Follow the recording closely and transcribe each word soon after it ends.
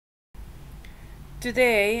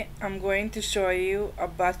Today I'm going to show you a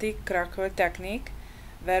Batik Crackle technique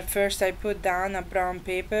where first I put down a brown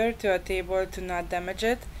paper to a table to not damage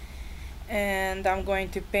it, and I'm going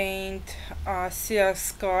to paint a silk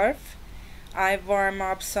scarf. I warm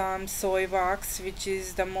up some soy wax, which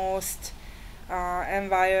is the most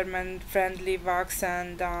environment friendly wax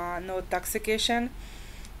and no toxication,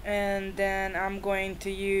 and then I'm going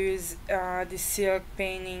to use the silk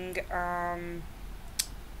painting uh,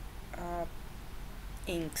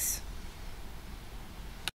 inks.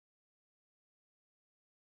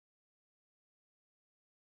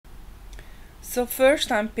 So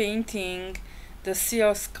first I'm painting the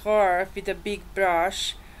silk scarf with a big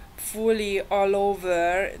brush fully all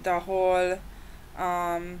over the whole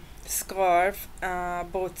scarf,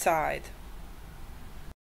 both sides.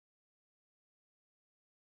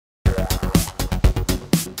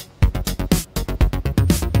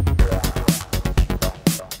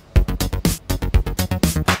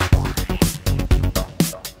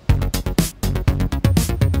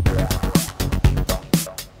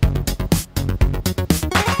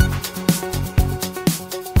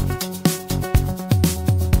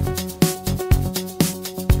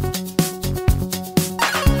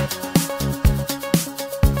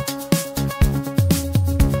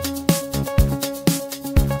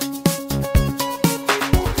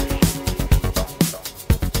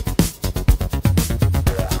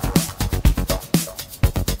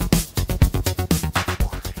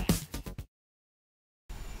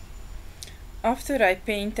 After I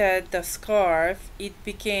painted the scarf, it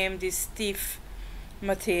became this stiff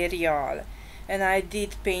material, and I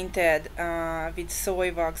did painted with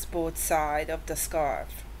soy wax both sides of the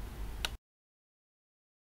scarf.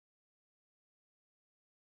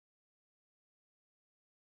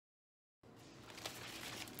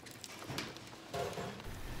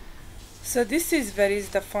 So this is where is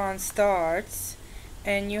the fun starts,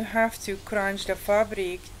 and you have to crunch the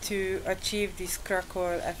fabric to achieve this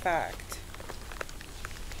crackle effect.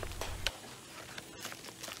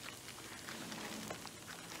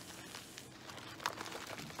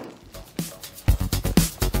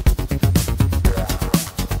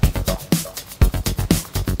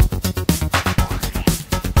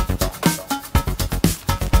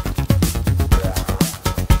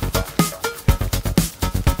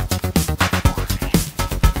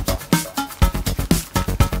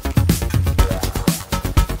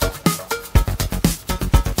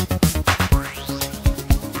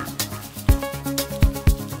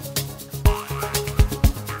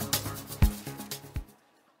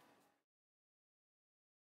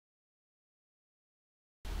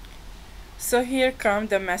 So here comes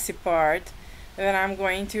the messy part, where I'm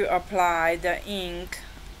going to apply the ink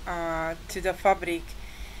to the fabric,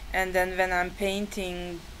 and then when I'm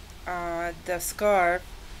painting the scarf,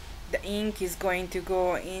 the ink is going to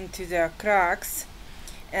go into the cracks,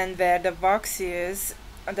 and where the wax is,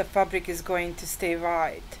 the fabric is going to stay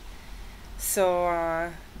white.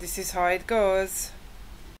 So this is how it goes.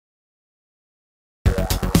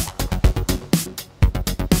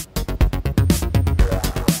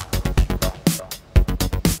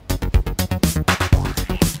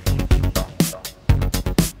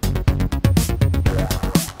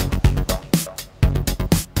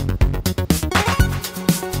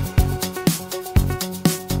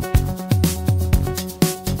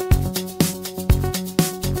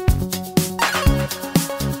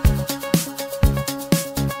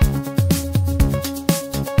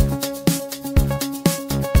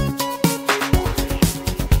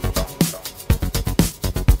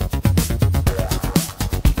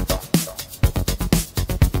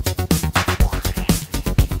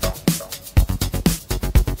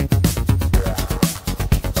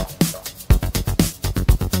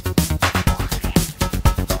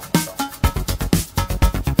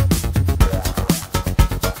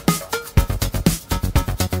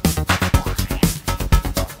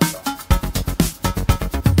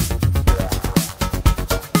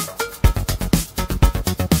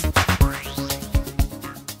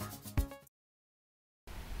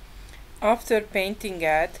 After painting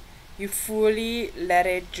it, you fully let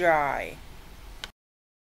it dry.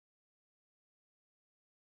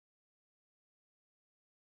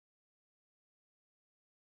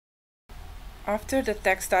 After the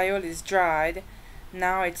textile is dried,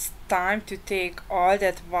 now it's time to take all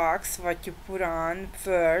that wax what you put on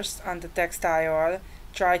first on the textile,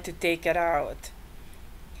 try to take it out,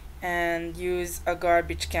 and use a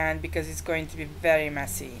garbage can because it's going to be very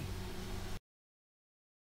messy.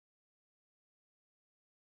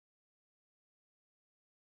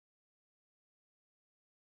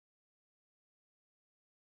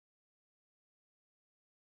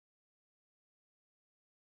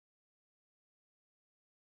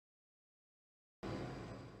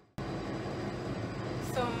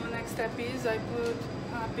 step is I put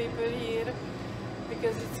paper here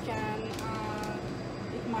because it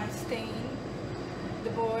might stain the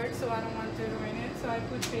board, so I don't want to ruin it. So I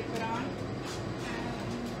put paper on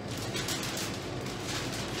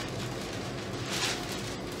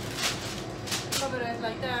and cover it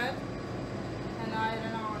like that and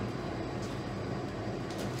iron on.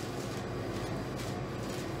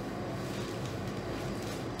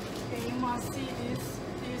 Okay, you must see this.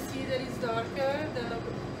 Do you see that it's darker?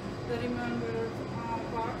 The remember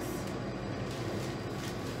box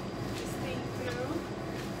is think through.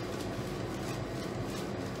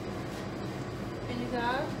 Can you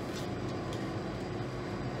tell?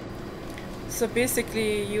 So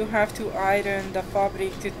basically you have to iron the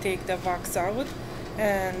fabric to take the wax out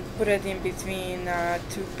and put it in between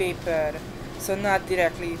two paper, so not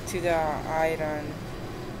directly to the iron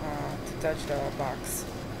to touch the box.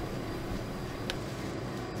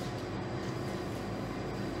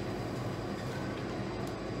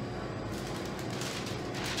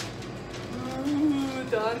 Ooh,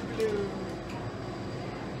 dark blue.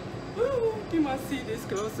 Ooh, you must see this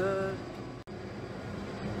closer.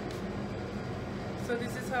 So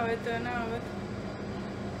this is how it turned out.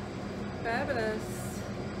 Fabulous.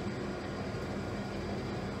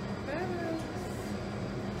 Fabulous.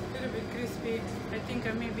 A little bit crispy. I think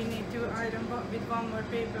I maybe need to iron with one more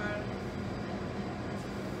paper.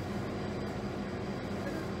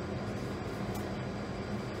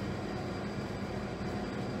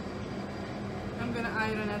 I'm gonna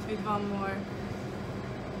iron it with one more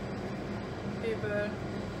paper.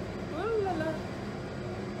 Ooh la la.